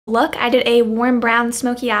look. I did a warm brown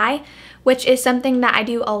smoky eye, which is something that I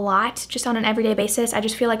do a lot just on an everyday basis. I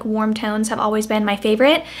just feel like warm tones have always been my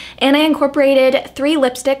favorite. And I incorporated 3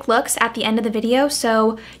 lipstick looks at the end of the video,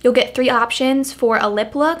 so you'll get 3 options for a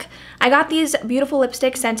lip look. I got these beautiful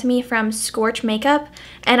lipsticks sent to me from Scorch Makeup,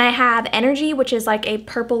 and I have Energy, which is like a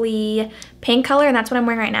purpley pink color, and that's what I'm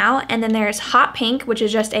wearing right now. And then there's Hot Pink, which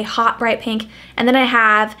is just a hot bright pink. And then I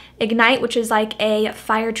have Ignite, which is like a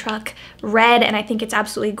fire truck red, and I think it's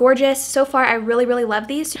absolutely gorgeous. So far, I really, really love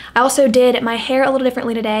these. I also did my hair a little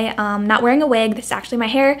differently today. Not wearing a wig, this is actually my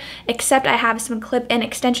hair, except I have some clip-in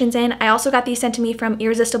extensions in. I also got these sent to me from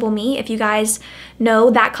Irresistible Me. If you guys know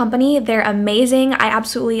that company, they're amazing. I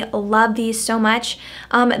absolutely love these so much.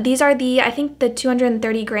 These are I think the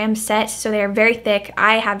 230 gram set, so they're very thick.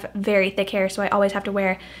 I have very thick hair, so I always have to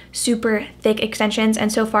wear super thick extensions,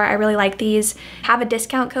 and so far I really like these. Have a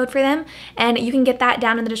discount code for them, and you can get that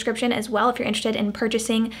down in the description as well if you're interested in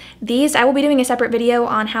purchasing these. I will be doing a separate video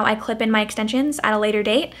on how I clip in my extensions at a later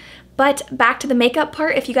date, but back to the makeup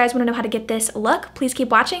part. If you guys want to know how to get this look, please keep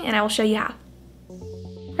watching and I will show you how.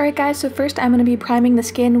 Alright guys, so first I'm going to be priming the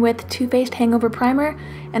skin with Too Faced Hangover Primer,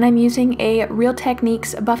 and I'm using a Real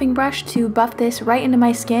Techniques buffing brush to buff this right into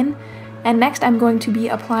my skin. And next I'm going to be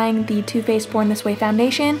applying the Too Faced Born This Way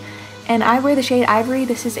foundation, and I wear the shade Ivory.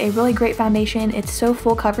 This is a really great foundation. It's so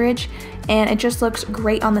full coverage and it just looks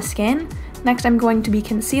great on the skin. Next I'm going to be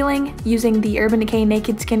concealing using the Urban Decay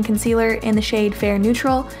Naked Skin Concealer in the shade Fair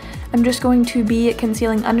Neutral. I'm just going to be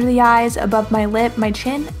concealing under the eyes, above my lip, my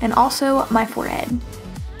chin, and also my forehead.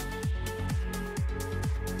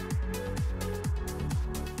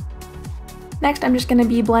 Next, I'm just going to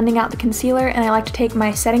be blending out the concealer, and I like to take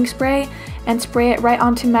my setting spray and spray it right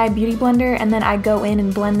onto my beauty blender, and then I go in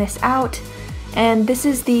and blend this out. And this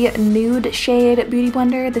is the nude shade beauty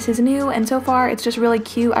blender. This is new, and so far it's just really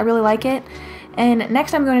cute. I really like it. And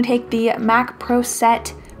next I'm going to take the MAC Pro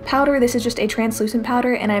Set powder. This is just a translucent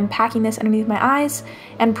powder, and I'm packing this underneath my eyes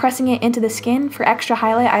and pressing it into the skin. For extra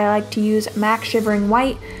highlight, I like to use MAC Shivering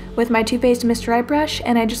White with my Too Faced Mr. Eye Brush,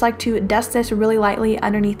 and I just like to dust this really lightly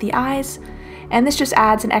underneath the eyes. And this just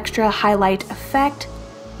adds an extra highlight effect.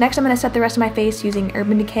 Next, I'm going to set the rest of my face using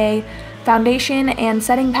Urban Decay foundation and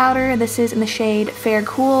setting powder. This is in the shade Fair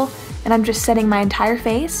Cool, and I'm just setting my entire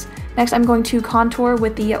face. Next, I'm going to contour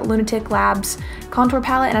with the Lunatic Labs contour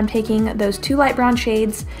palette, and I'm taking those 2 light brown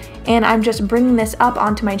shades, and I'm just bringing this up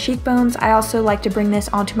onto my cheekbones. I also like to bring this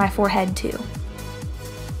onto my forehead too.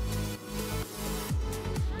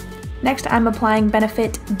 Next, I'm applying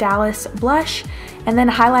Benefit Dallas blush, and then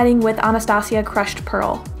highlighting with Anastasia Crushed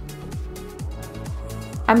Pearl.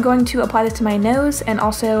 I'm going to apply this to my nose and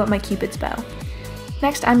also my Cupid's bow.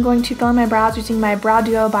 Next, I'm going to fill in my brows using my Brow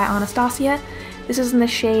Duo by Anastasia. This is in the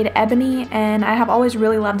shade Ebony, and I have always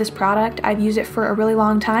really loved this product. I've used it for a really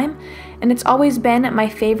long time, and it's always been my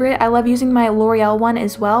favorite. I love using my L'Oreal one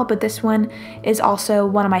as well, but this one is also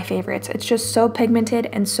one of my favorites. It's just so pigmented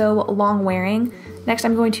and so long wearing. Next,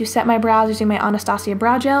 I'm going to set my brows using my Anastasia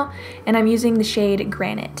Brow Gel, and I'm using the shade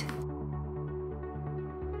Granite.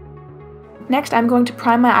 Next, I'm going to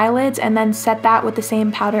prime my eyelids and then set that with the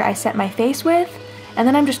same powder I set my face with. And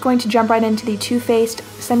then I'm just going to jump right into the Too Faced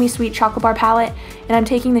Semi-Sweet Chocolate Bar palette, and I'm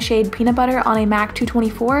taking the shade Peanut Butter on a MAC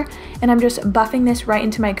 224, and I'm just buffing this right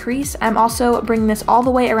into my crease. I'm also bringing this all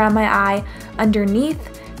the way around my eye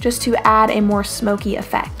underneath, just to add a more smoky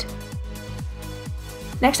effect.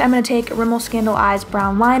 Next, I'm going to take Rimmel Scandal Eyes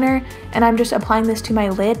Brown Liner, and I'm just applying this to my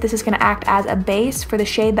lid. This is going to act as a base for the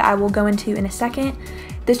shade that I will go into in a second.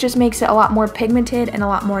 This just makes it a lot more pigmented and a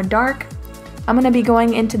lot more dark. I'm going to be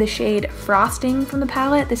going into the shade Frosting from the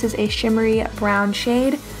palette. This is a shimmery brown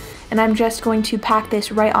shade, and I'm just going to pack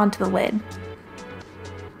this right onto the lid.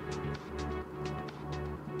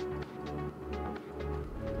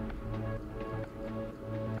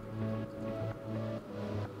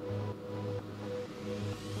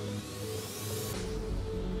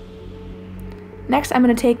 Next, I'm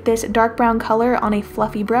going to take this dark brown color on a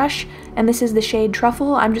fluffy brush, and this is the shade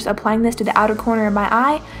Truffle. I'm just applying this to the outer corner of my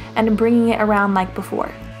eye and bringing it around like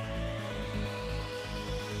before.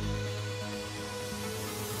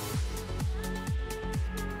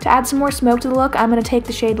 To add some more smoke to the look, I'm going to take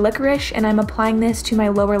the shade Licorice, and I'm applying this to my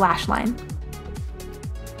lower lash line.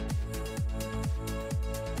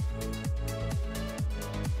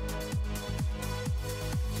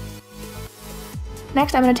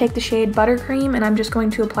 Next, I'm going to take the shade Buttercream, and I'm just going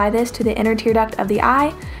to apply this to the inner tear duct of the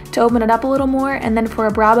eye to open it up a little more. And then for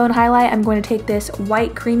a brow bone highlight, I'm going to take this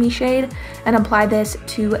white creamy shade and apply this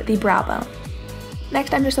to the brow bone.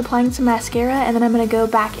 Next, I'm just applying some mascara, and then I'm going to go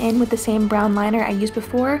back in with the same brown liner I used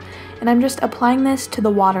before, and I'm just applying this to the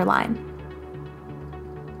waterline.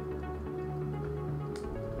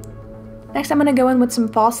 Next, I'm going to go in with some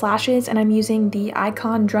false lashes, and I'm using the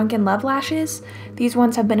Icon Drunken Love lashes. These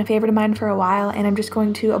ones have been a favorite of mine for a while, and I'm just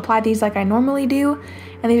going to apply these like I normally do,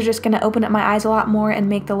 and these are just going to open up my eyes a lot more and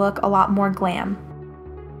make the look a lot more glam.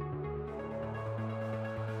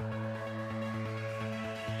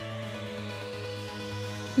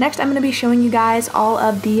 Next, I'm going to be showing you guys all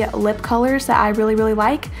of the lip colors that I really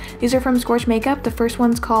like. These are from Scorch Makeup. The first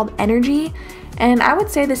one's called Energy, and I would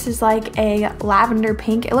say this is like a lavender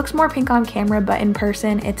pink. It looks more pink on camera, but in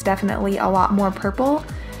person it's definitely a lot more purple.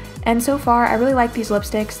 And so far, I really like these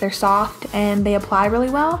lipsticks. They're soft and they apply really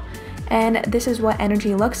well. And this is what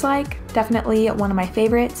Energy looks like. Definitely one of my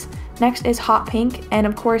favorites. Next is Hot Pink, and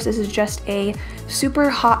of course this is just a super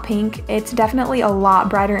hot pink. It's definitely a lot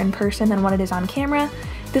brighter in person than what it is on camera.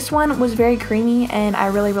 This one was very creamy, and I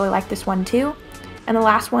really like this one too. And the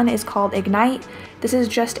last one is called Ignite. This is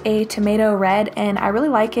just a tomato red, and I really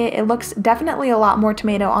like it. It looks definitely a lot more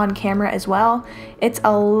tomato on camera as well. It's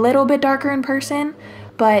a little bit darker in person,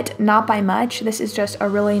 but not by much. This is just a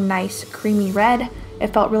really nice creamy red.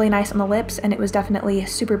 It felt really nice on the lips, and it was definitely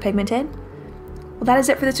super pigmented. Well, that is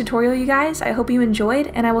it for this tutorial, you guys. I hope you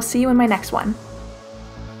enjoyed, and I will see you in my next one.